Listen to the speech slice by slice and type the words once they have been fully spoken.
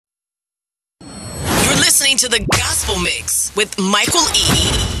listening to The Gospel Mix with Michael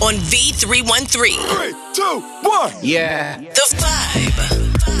E. on V313. 3, 2, 1. Yeah. The Vibe.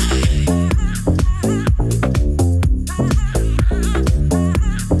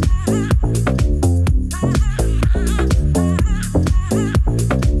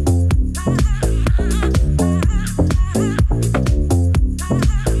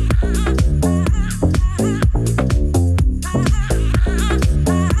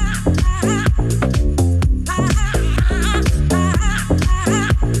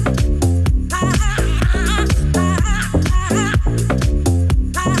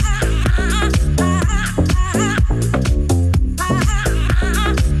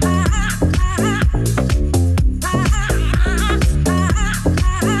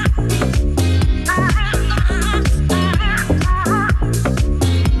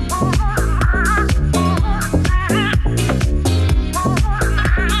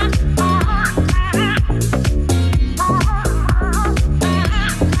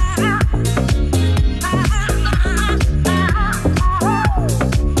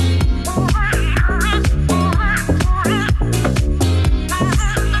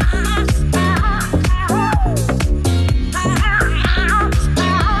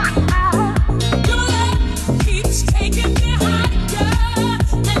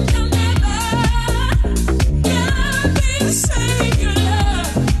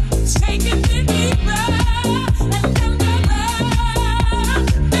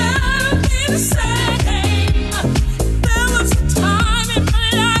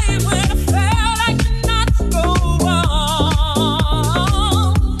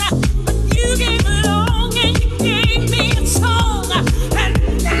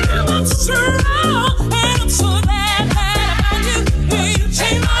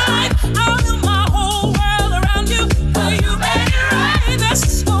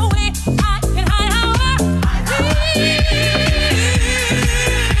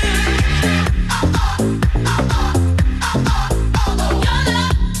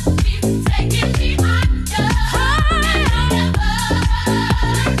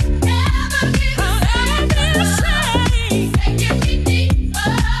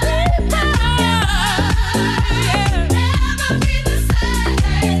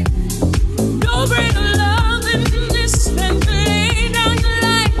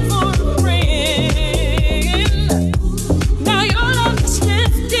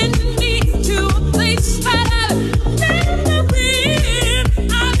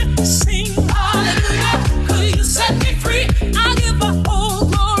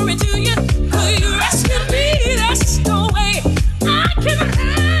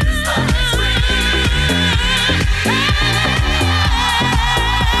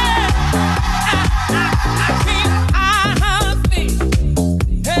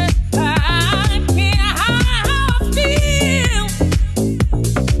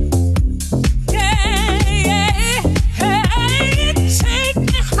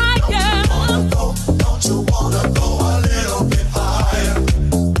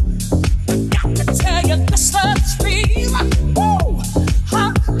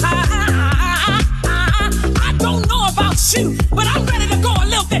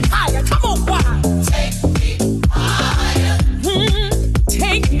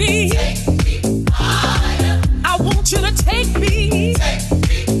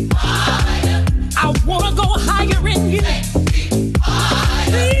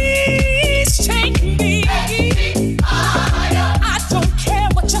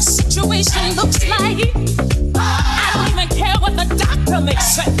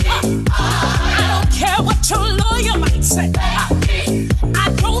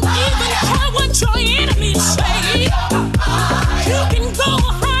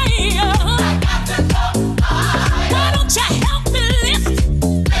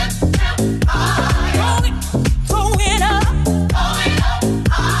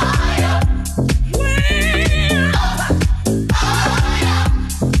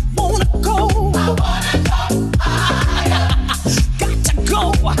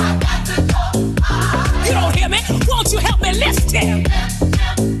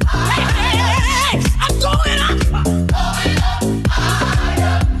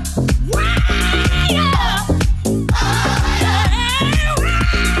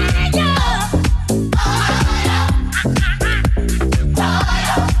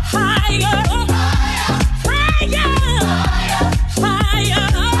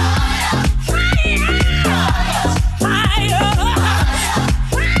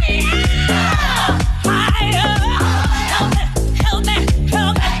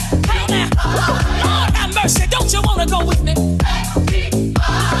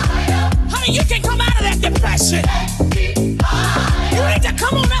 Honey, you can come out of that depression. sick. You need to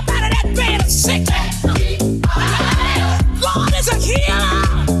come on up out of that bed of sick. God is a healer.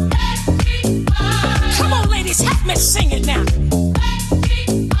 Come on, ladies, help me sing it now.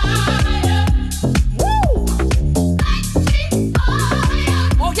 Woo!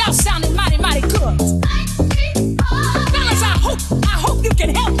 Oh, y'all sounding mighty, mighty good. Fellas, I hope you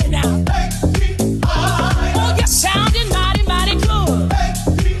can help me now. Oh, you're sounding mighty, mighty good.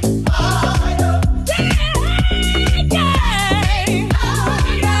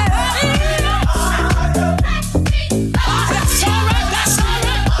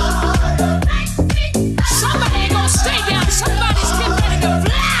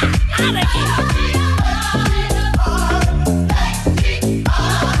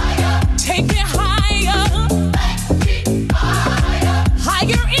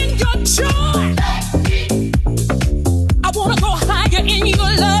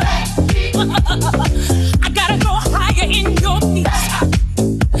 I gotta go higher in your peace.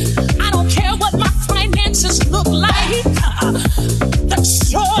 I don't care what my finances look like. The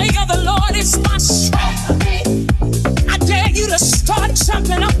joy of the Lord is my strength. I dare you to start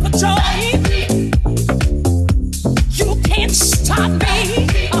jumping up for joy.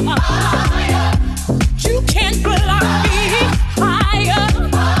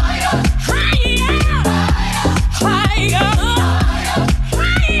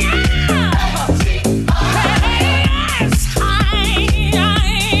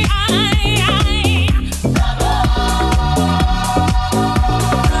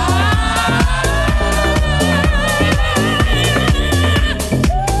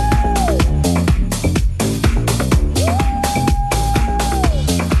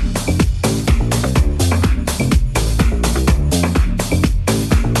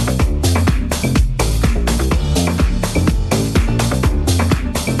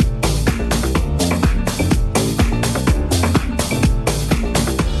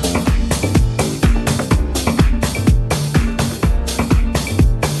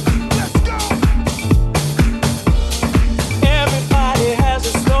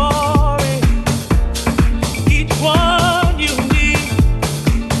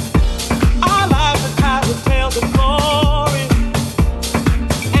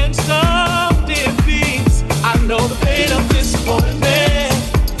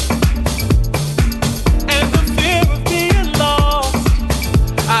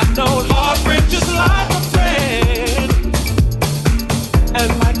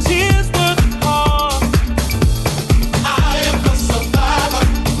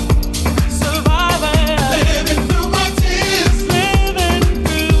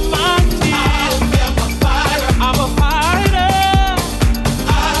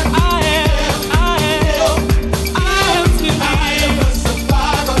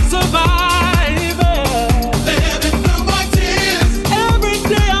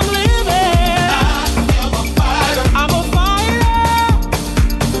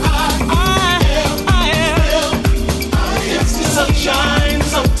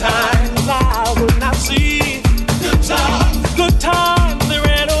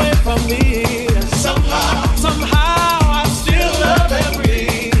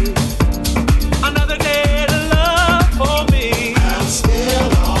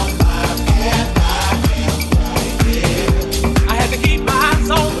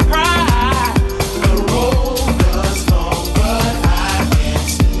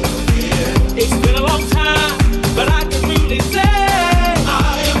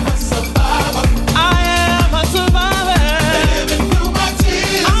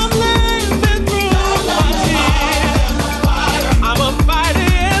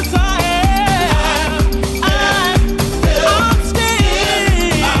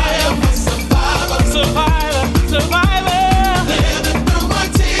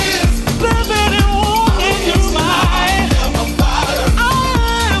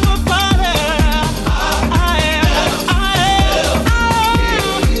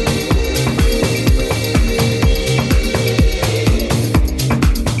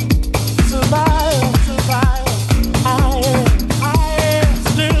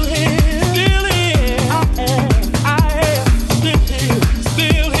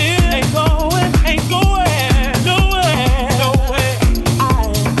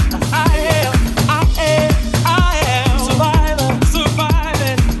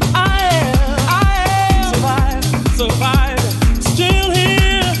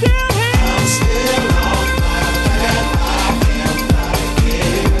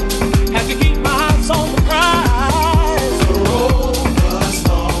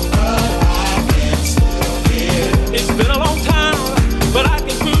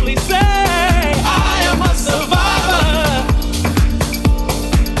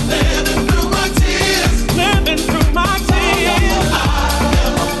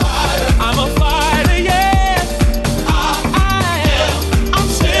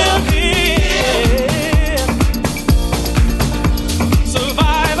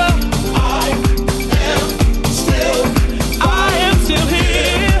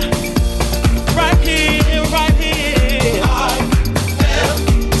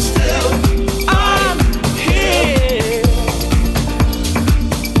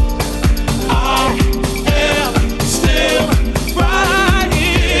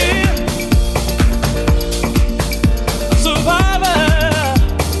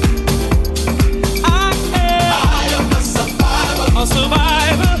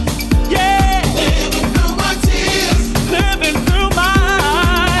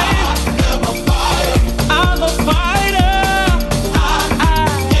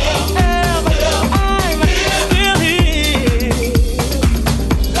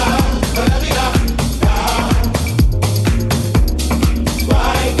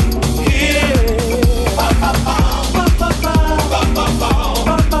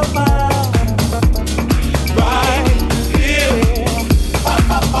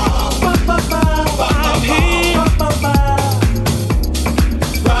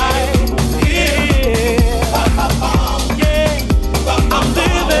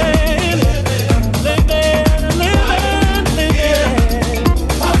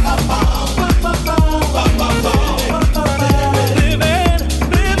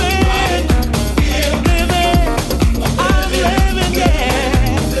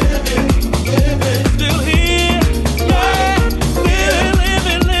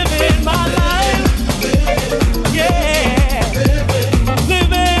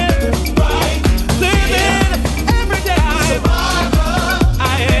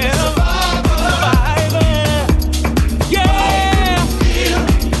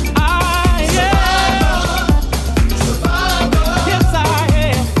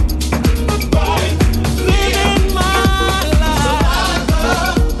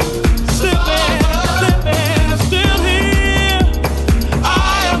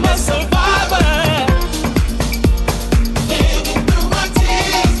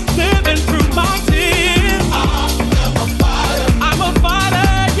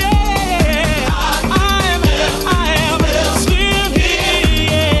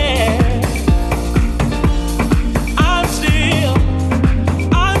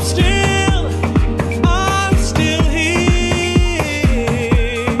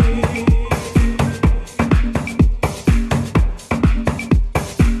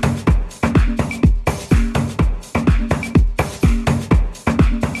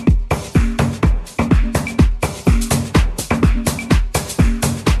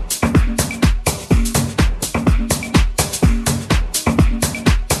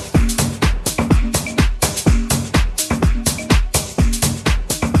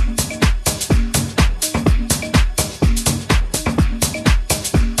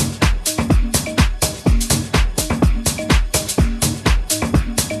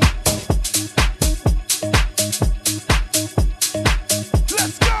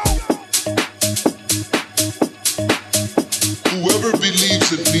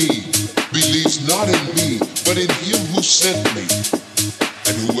 believes in me believes not in me, but in him who sent me.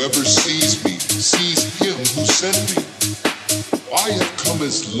 And whoever sees me sees him who sent me. I have come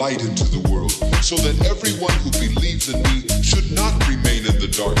as light into the world, so that everyone who believes in me should not remain in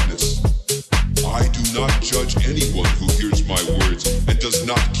the darkness. I do not judge anyone who hears my words and does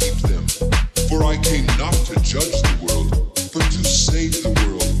not keep them. For I came not to judge the world, but to save the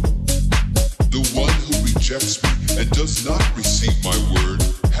world. The one who rejects me and does not receive my word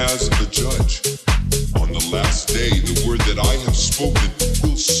has a judge. On the last day, the word that I have spoken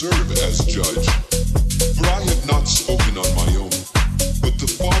will serve as judge. For I have not spoken on my own, but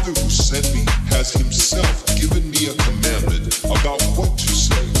the Father who sent me has himself given me a commandment about what to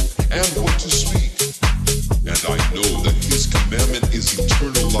say and what to speak. And I know that his commandment is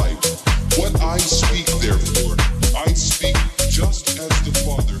eternal life. What I speak, therefore, I speak just as the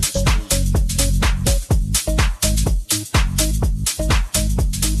Father has told me.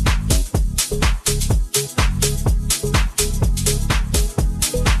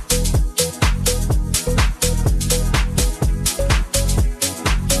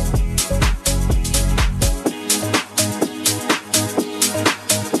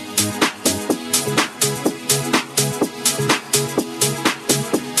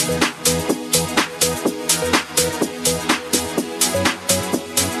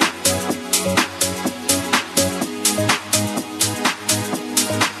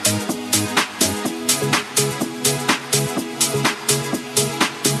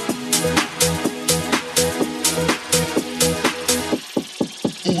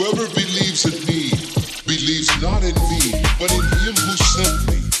 Whoever believes in me believes not in me, but in him who sent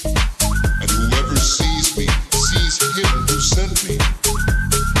me. And whoever sees me sees him who sent me.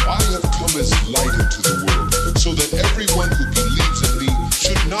 I have come as light into the world, so that everyone who believes in me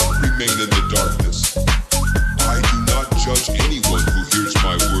should not remain in the darkness. I do not judge anyone who hears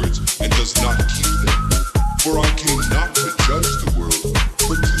my words and does not keep them. For I came not to judge the world,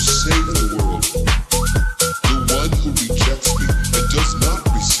 but to save the world. The one who rejects me and does not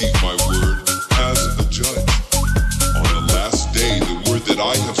receive my word has a judge. On the last day, the word that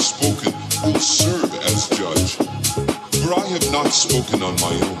I have spoken will serve as judge. For I have not spoken on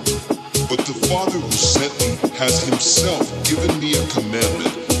my own, but the Father who sent me has himself given me a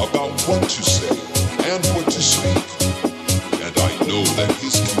commandment about what to say and what to speak. And I know that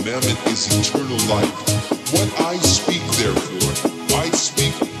his commandment is eternal life. What I speak, therefore, I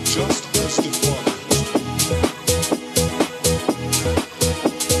speak just as the Father has told me.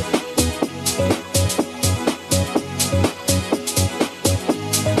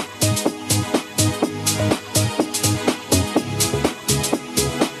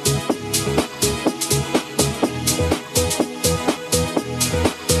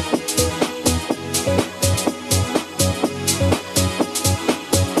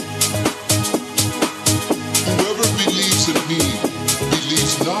 Whoever believes in me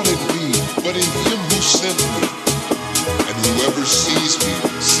believes not in me, but in him who sent me. And whoever sees me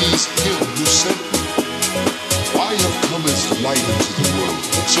sees him who sent me. I have come as light into the world,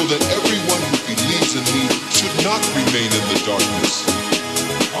 so that everyone who believes in me should not remain in the darkness.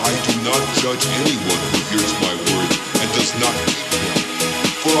 I do not judge anyone who hears my word and does not keep them.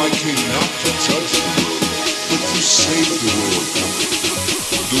 For I came not to judge the world, but to save the world.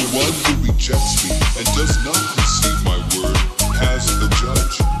 The one who rejects me and does not receive my word has a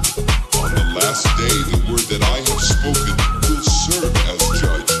judge. On the last day, the word that I have spoken will serve as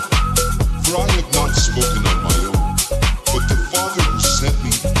judge. For I have not spoken on my own, but the Father who sent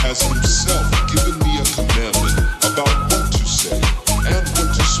me has himself given me a commandment about what to say and what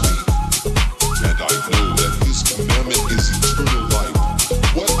to speak. And I know that his commandment is eternal life.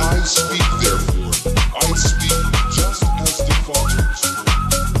 What I speak, therefore, I speak just as the Father has told me.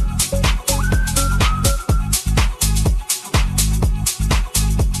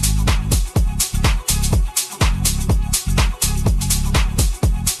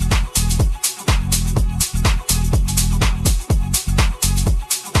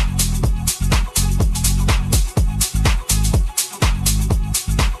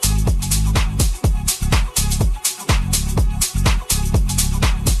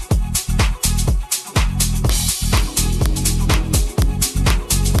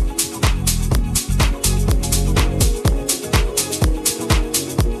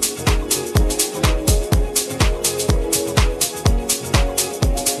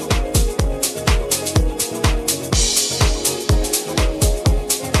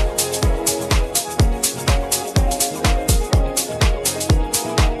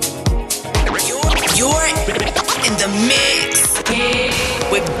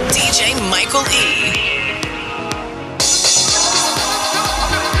 DJ Michael E.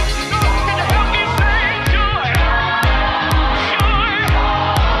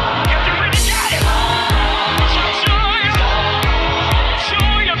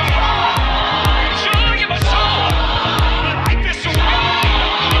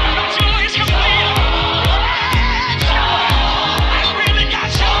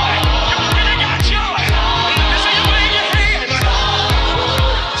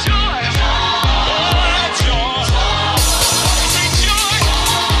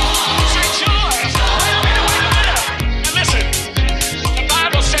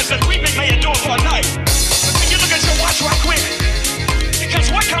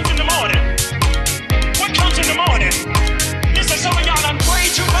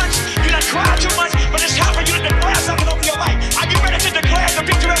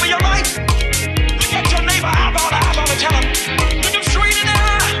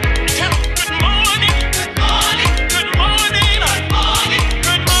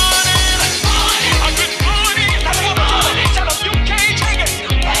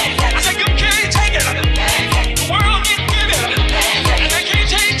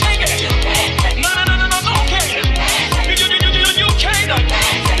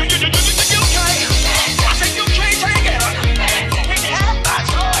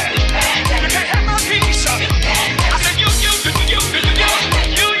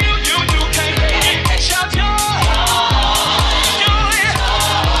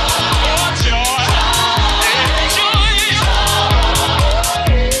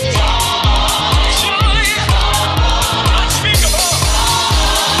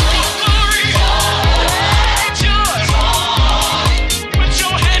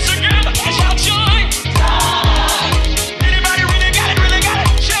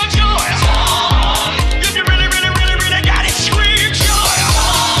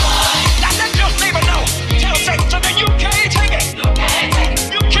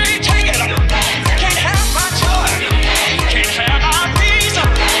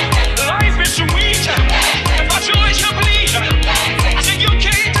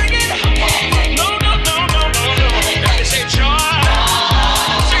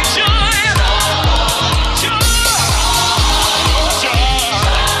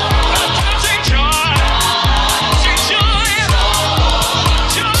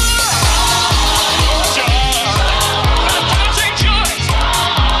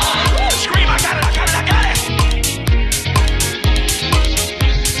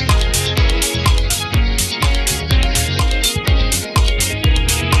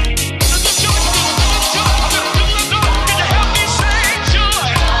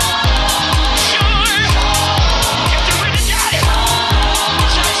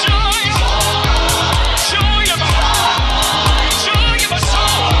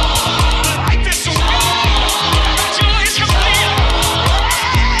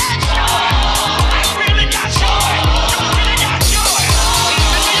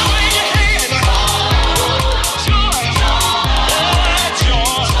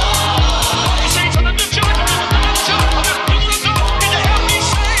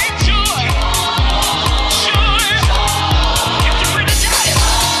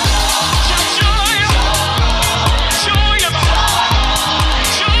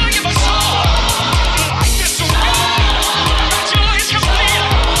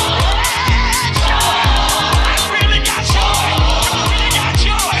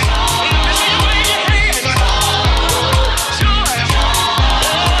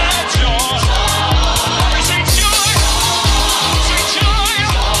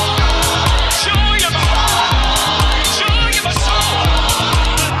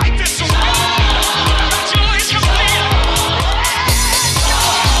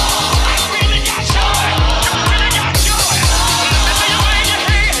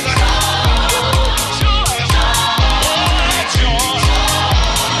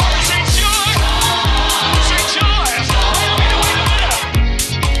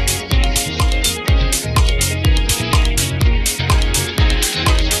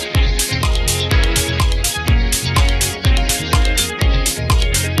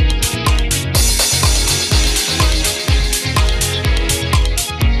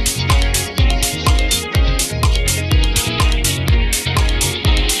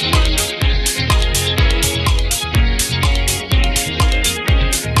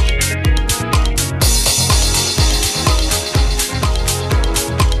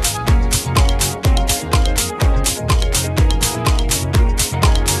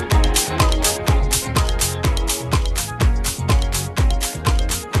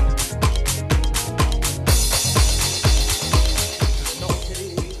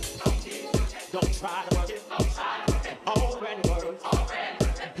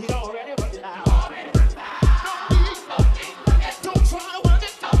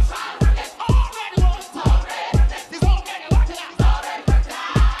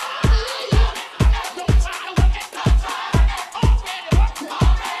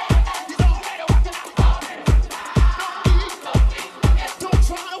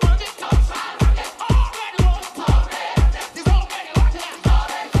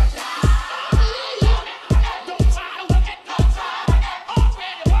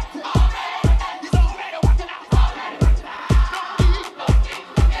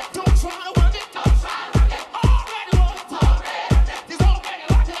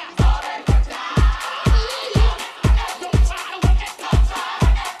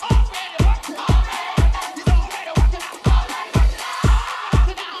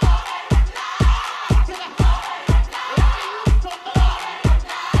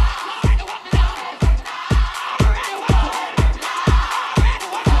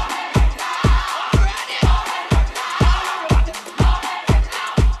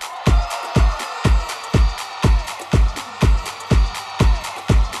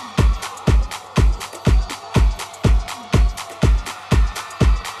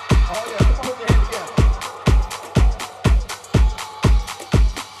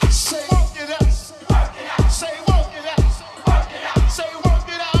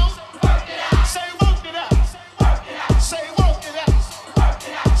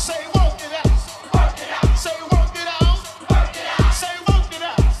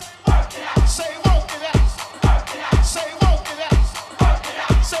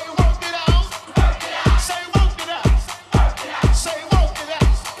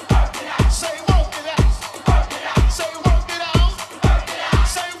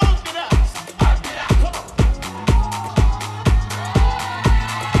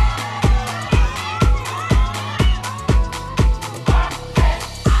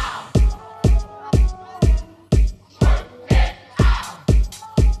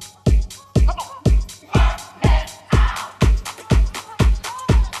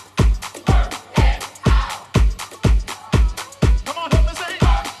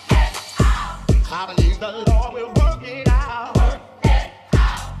 Ready?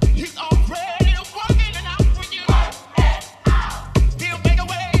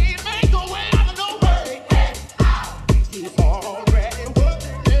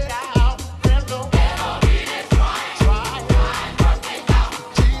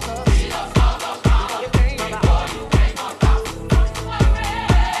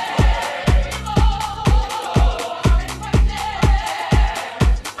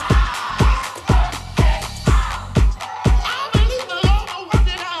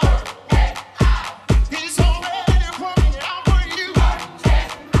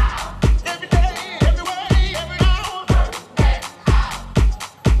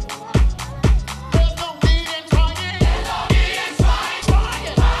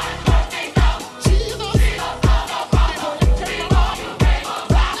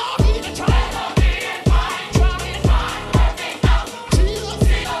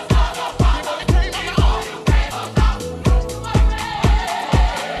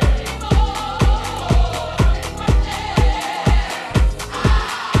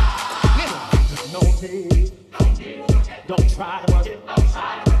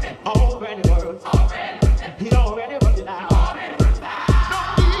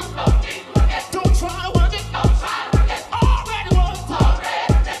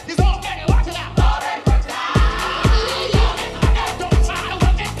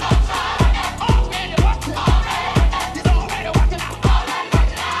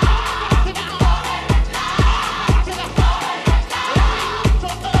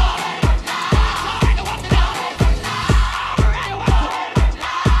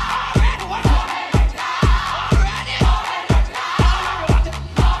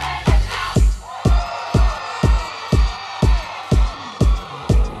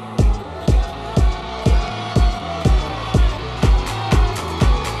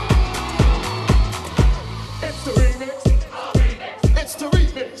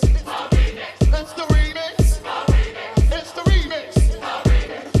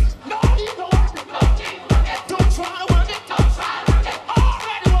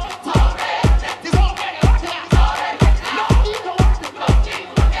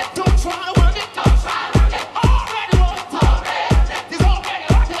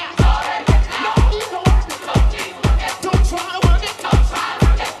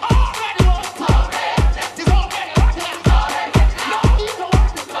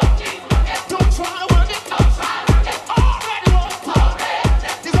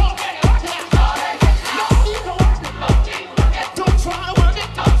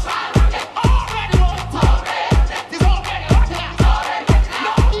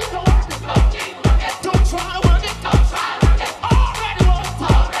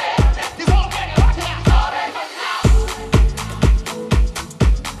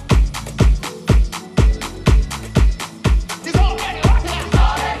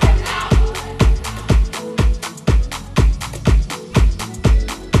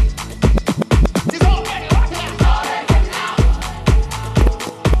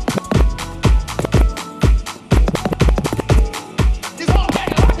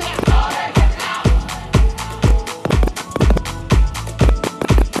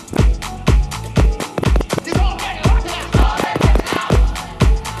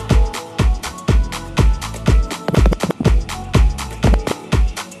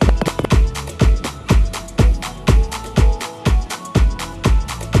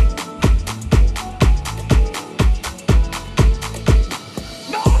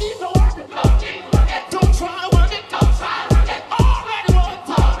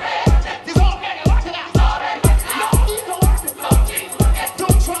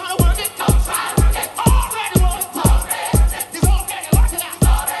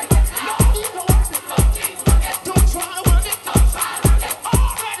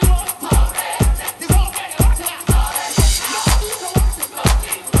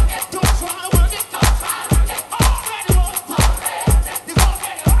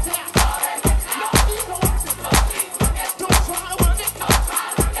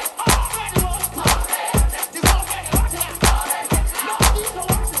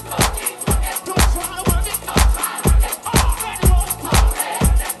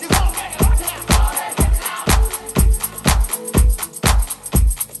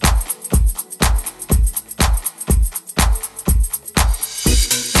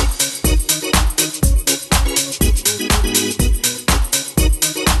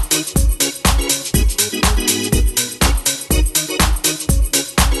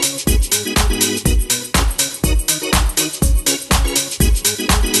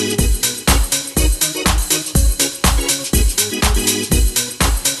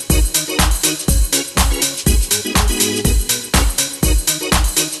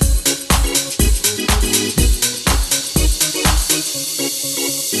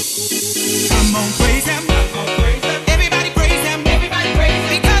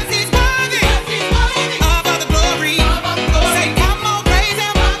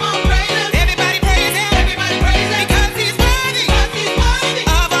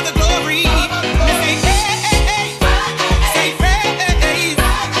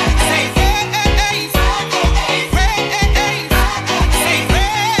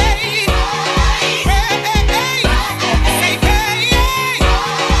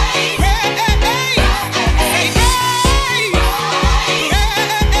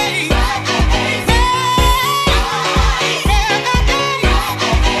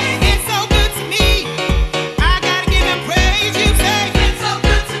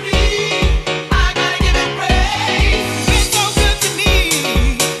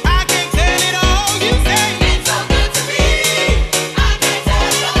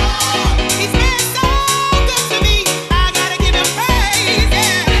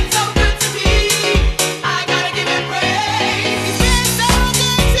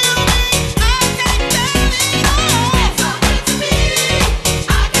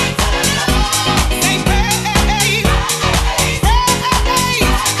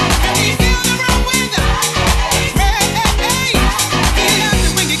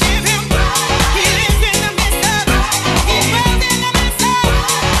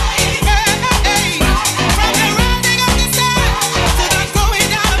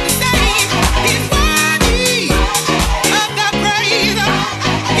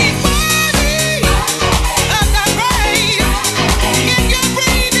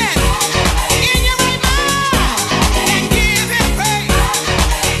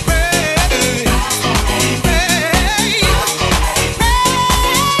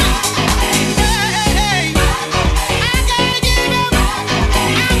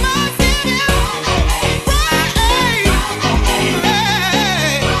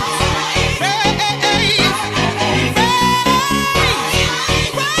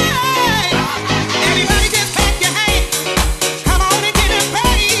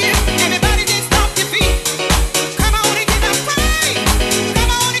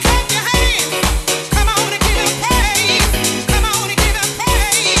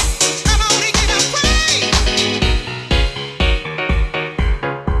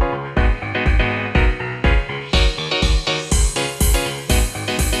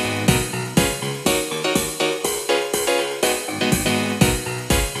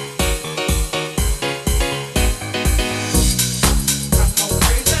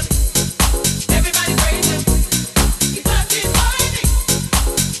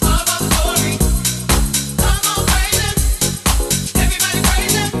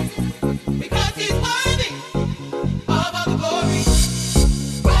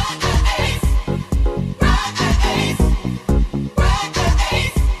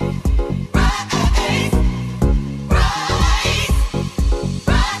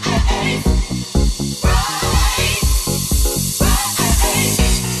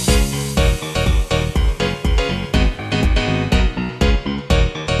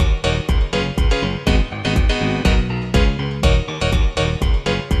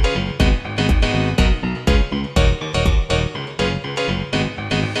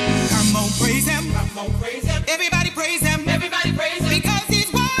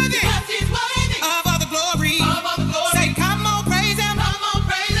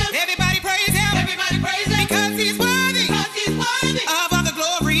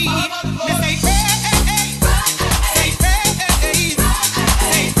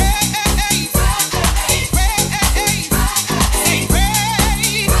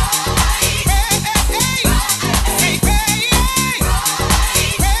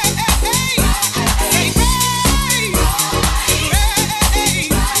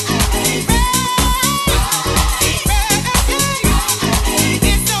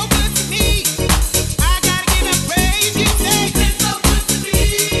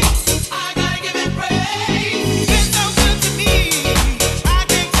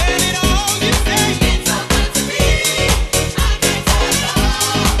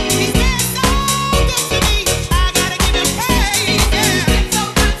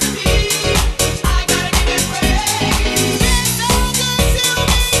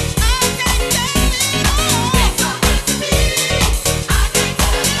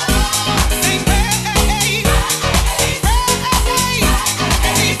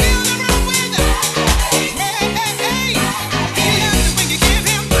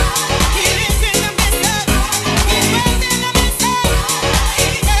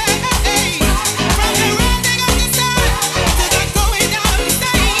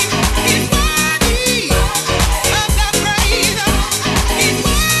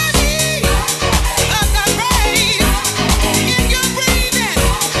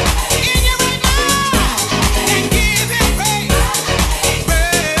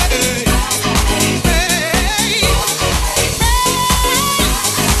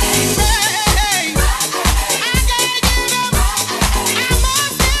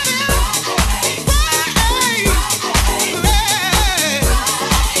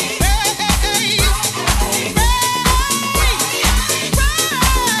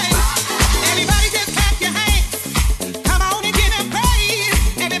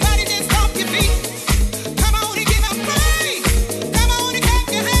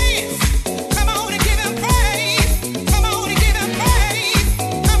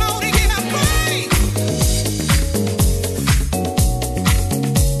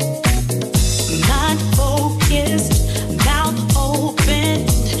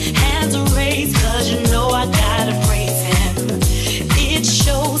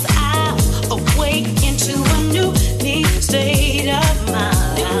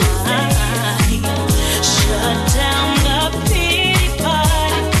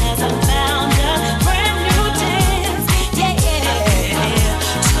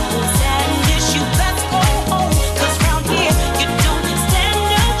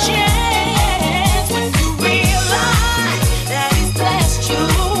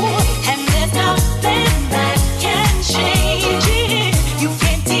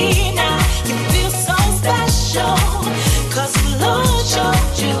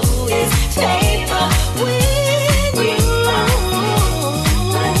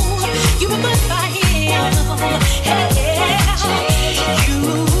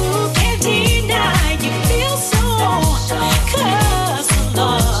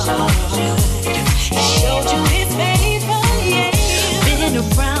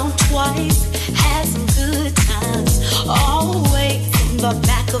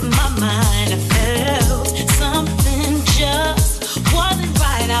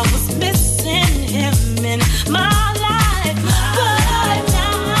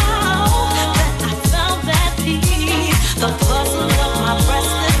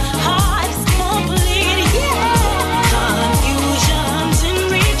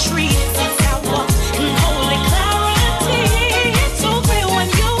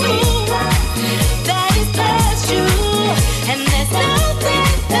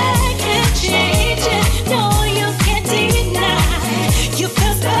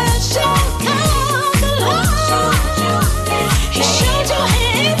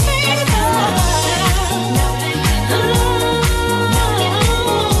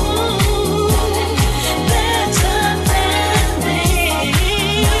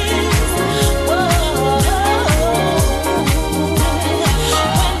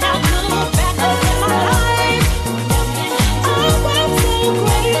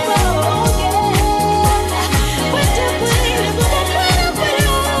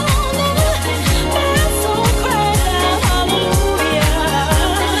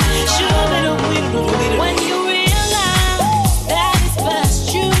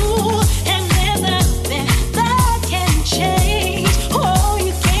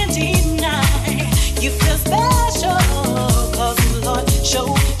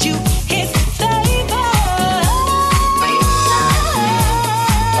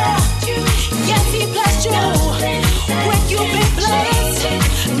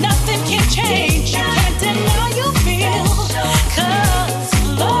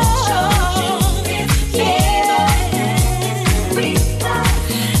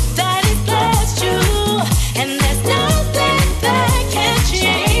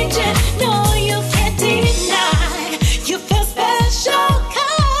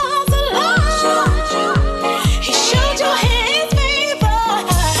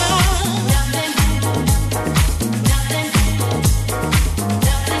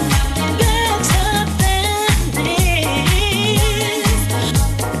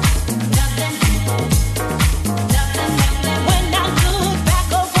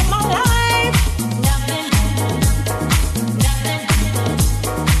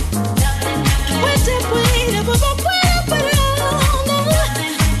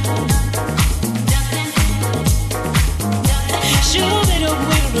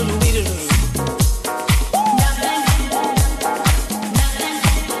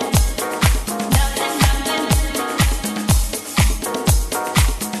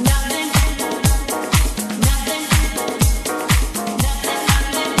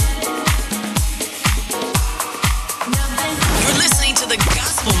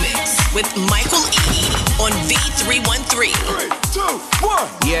 with Michael E. on V313. 3, 2, 1.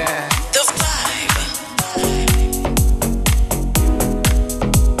 Yeah. The Vibe.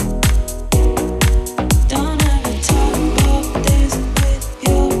 Don't ever talk about this with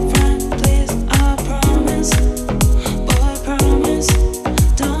your friend, please. I promise, boy, promise.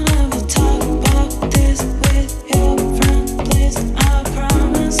 Don't ever talk about this with your friend, please. I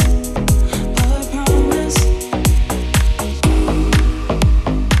promise, boy, promise.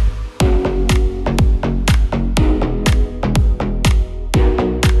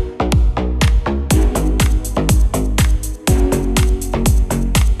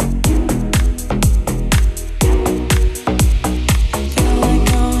 Feel like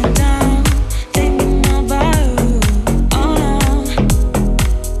going down, thinking about you. Oh no,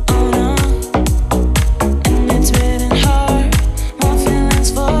 oh no. And it's getting hard, my feelings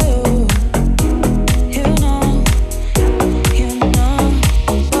for you. You know,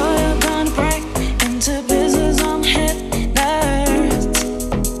 boy, you're gonna break into pieces. I'm hit, that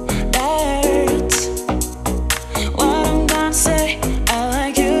hurts. What I'm gonna say, I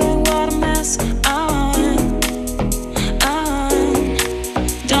like you, what a mess I'm in.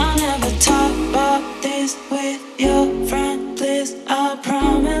 Don't ever talk about this with your friend, please. I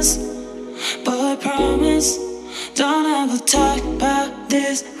promise, boy, promise. Don't ever talk about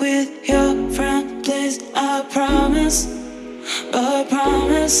this with your friend, please. I promise, boy,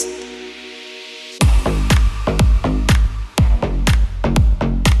 promise.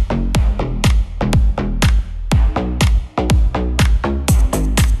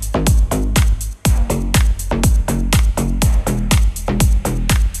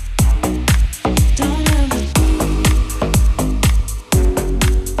 Don't ever.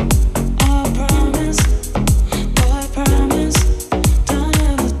 I promise, boy, promise. Don't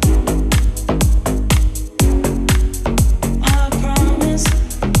ever. I promise,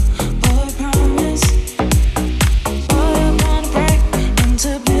 boy, promise. Boy, you're gonna break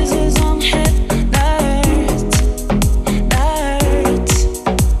into pieces. I'm hit, that hurts.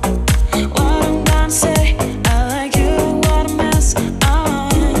 What I'm gonna say, I like you, what a mess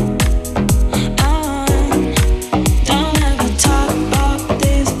I'm in. Don't ever talk about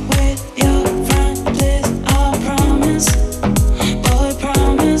this with your friend, please. I promise, boy,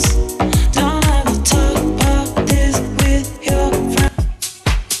 promise. Don't ever talk about this with your friend.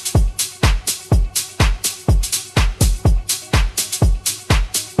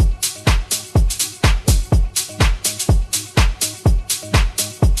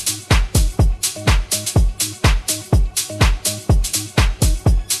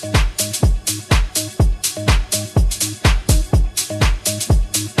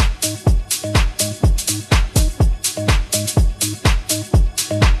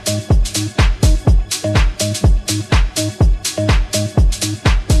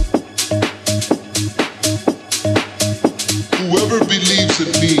 Whoever believes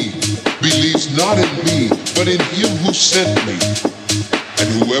in me believes not in me, but in him who sent me. And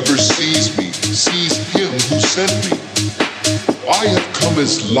whoever sees me sees him who sent me. I have come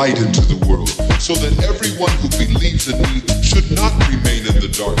as light into the world, so that everyone who believes in me should not remain in the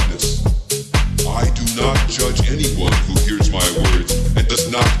darkness. I do not judge anyone who hears my words and does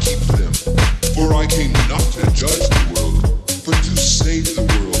not keep them. For I came not to judge the world, but to save the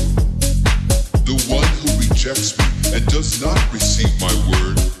world. The one who rejects me and does not receive my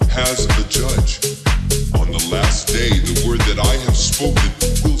word has a judge. On the last day, the word that I have spoken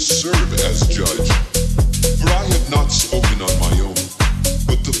will serve as judge. For I have not spoken on my own,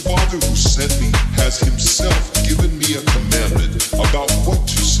 but the Father who sent me has himself given me a commandment about what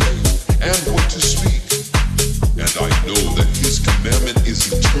to say and what to speak. And I know that his commandment is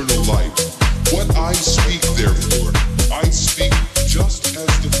eternal life. What I speak, therefore, I speak just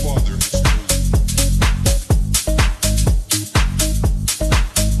as the Father has told me.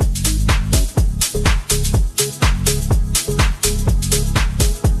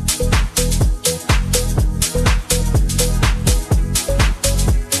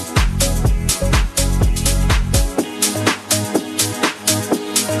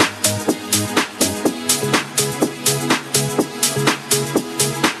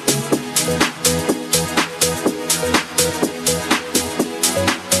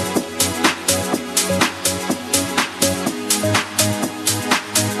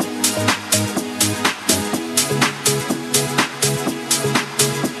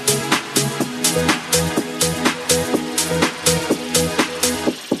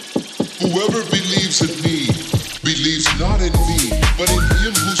 Whoever believes in me believes not in me, but in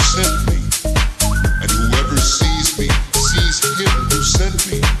him who sent me. And whoever sees me sees him who sent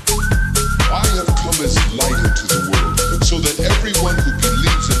me. I have come as light into the world, so that everyone who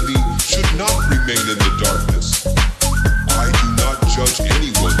believes in me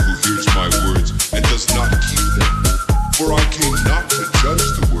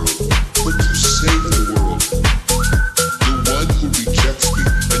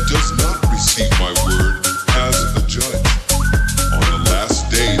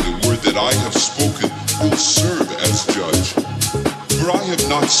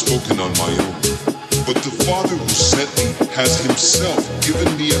not spoken on my own, but the Father who sent me has himself given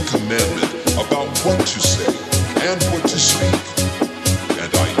me a commandment about what to say and what to speak.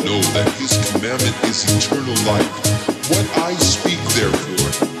 And I know that his commandment is eternal life. What I speak, therefore,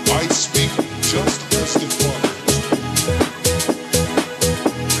 I speak just as the Father.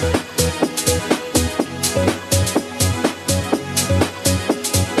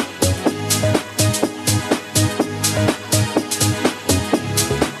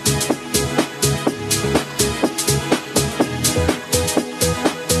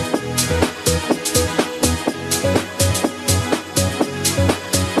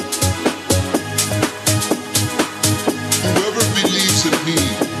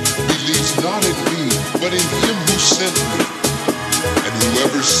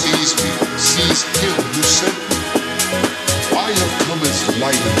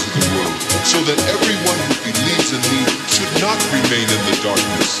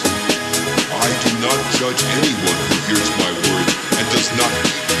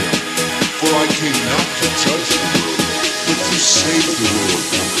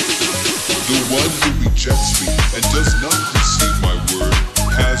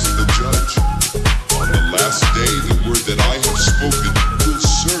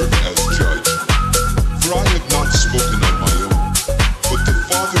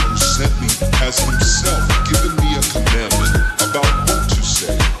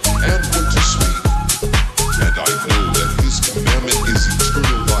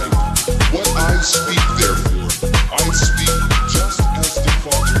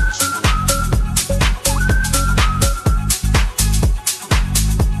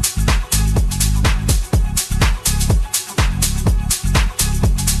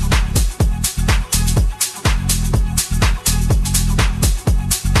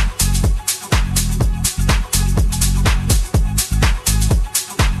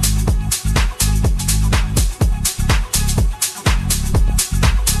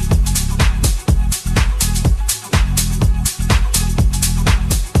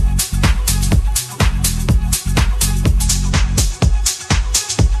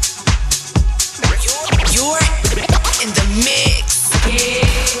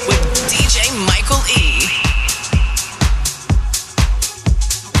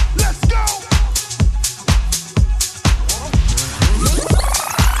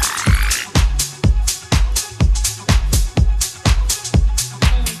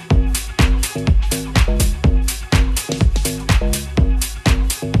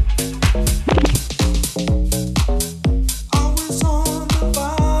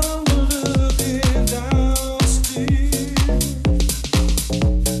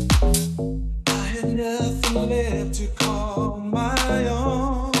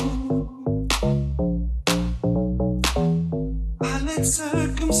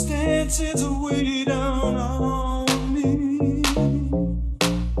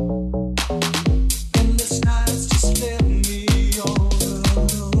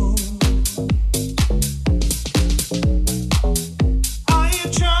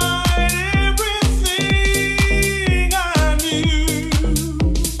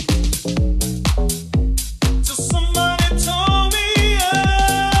 Somebody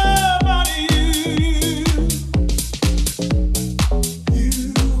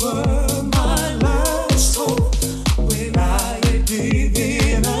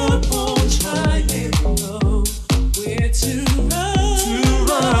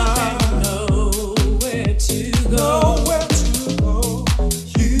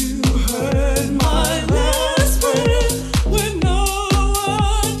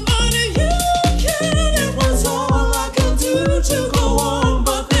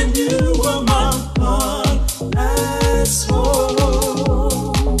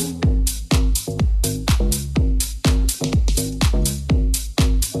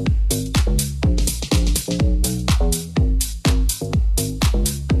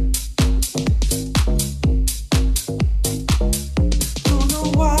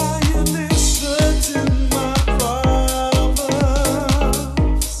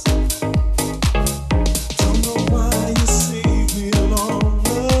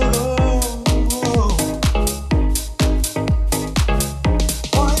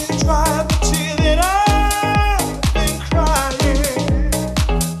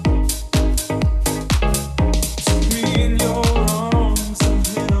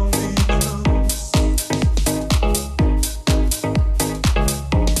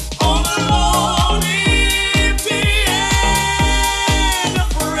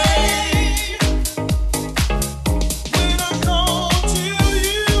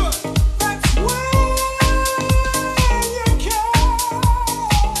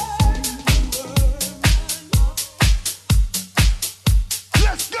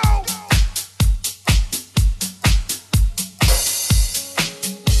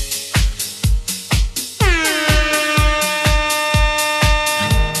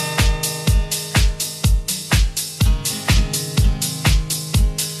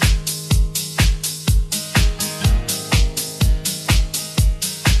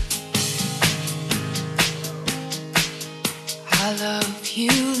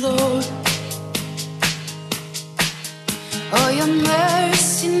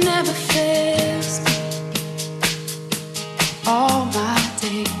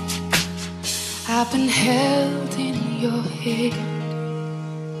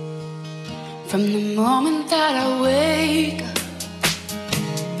moment that I wake up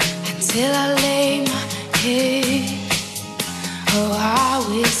until I lay my head, oh, I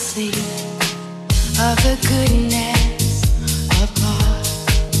will sing of the goodness of God.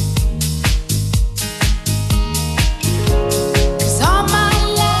 'Cause all my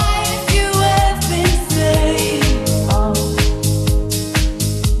life you have been faithful,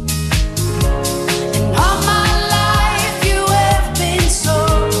 and all my life you have been so,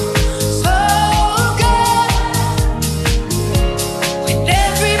 so good. With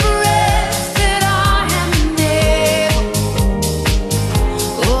every breath that I am able,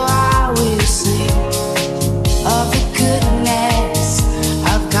 oh, I will sing of the goodness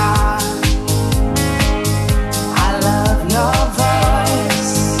of God. I love your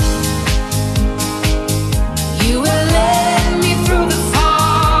voice. You will lead me through the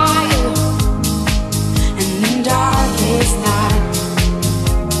fire and in darkest night.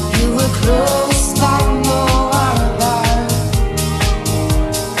 You were close like no other.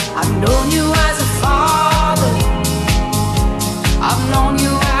 I've known you as a father. I've known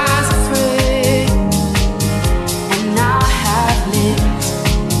you as a friend. And I have lived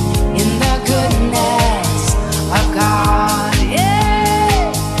in the goodness of God.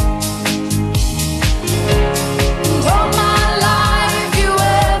 Yeah. And all my life you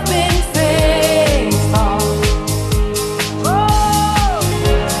have been faithful. Oh,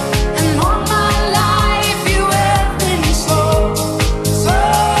 and all my life you have been so, so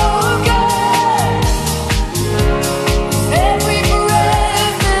good. With every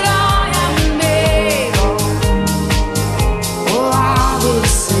breath that I am able, oh, I will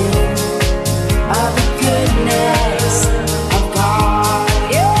sing of the goodness of God.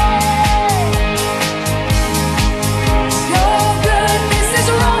 Yeah. Your goodness is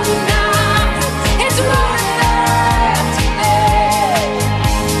running out, it's running after me.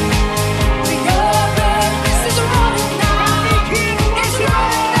 Your goodness is running out, it's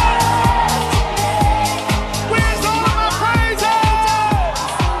running after me. Where's all my praises?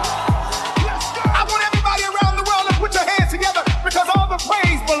 I want everybody around the world to put your hands together because all the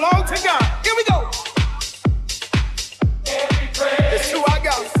praise belongs to God. Here we go. It's who I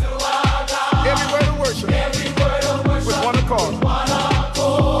got. Every word of worship. With one accord.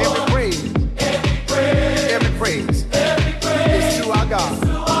 Every praise. Every praise. It's who I got.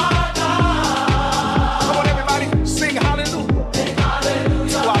 Come on, everybody, sing hallelujah.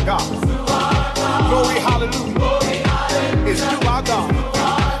 To our God. Glory, hallelujah. It's to our God.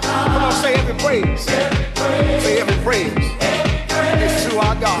 Come on, say every praise. Say every praise. It's to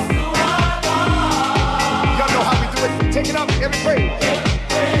our God. Y'all know how we do it. Take it up, every praise.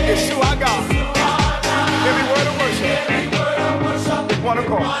 It's to our God. Every word of worship. With one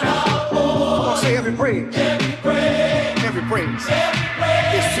accord. Come on, say every praise. Every praise.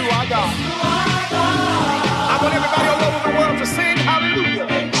 It's to our God. I want everybody all over the world to sing hallelujah.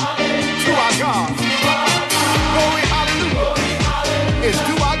 To our God. Glory, hallelujah. It's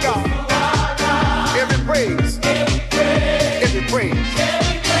to our God. Every praise. Every praise.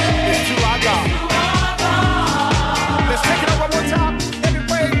 It's to our God. Let's take it up one more time. Every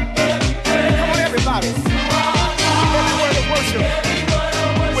praise. Come on, everybody. Every word of worship.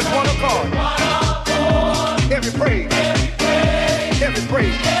 With one accord. Every praise. Every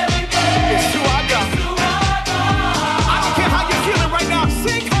praise. It's to our God. I don't care how you're feeling right now.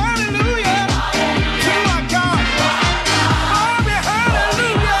 Sing hallelujah. To our God. Glory,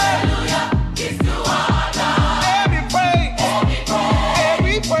 hallelujah. Every praise.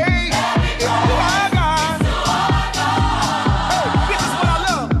 Every praise. It's to our God. Hey, this is what I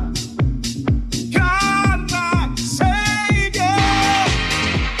love. God, my Savior.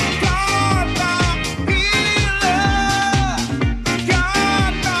 God, my healer.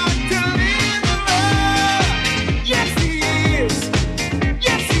 God, my deliverer. Yes, He is.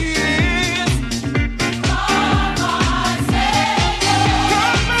 Yes, He is. God, my Savior.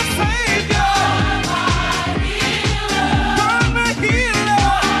 God, my Savior. God, my healer.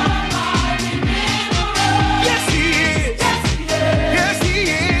 Yes, He is. Yes, He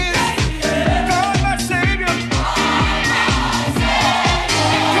is. God, my Savior.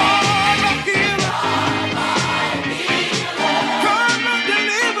 God, my healer. God, my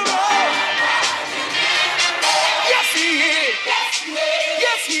deliverer. Yes, He is.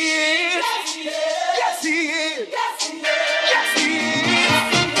 Yes, He is. Yes, He is.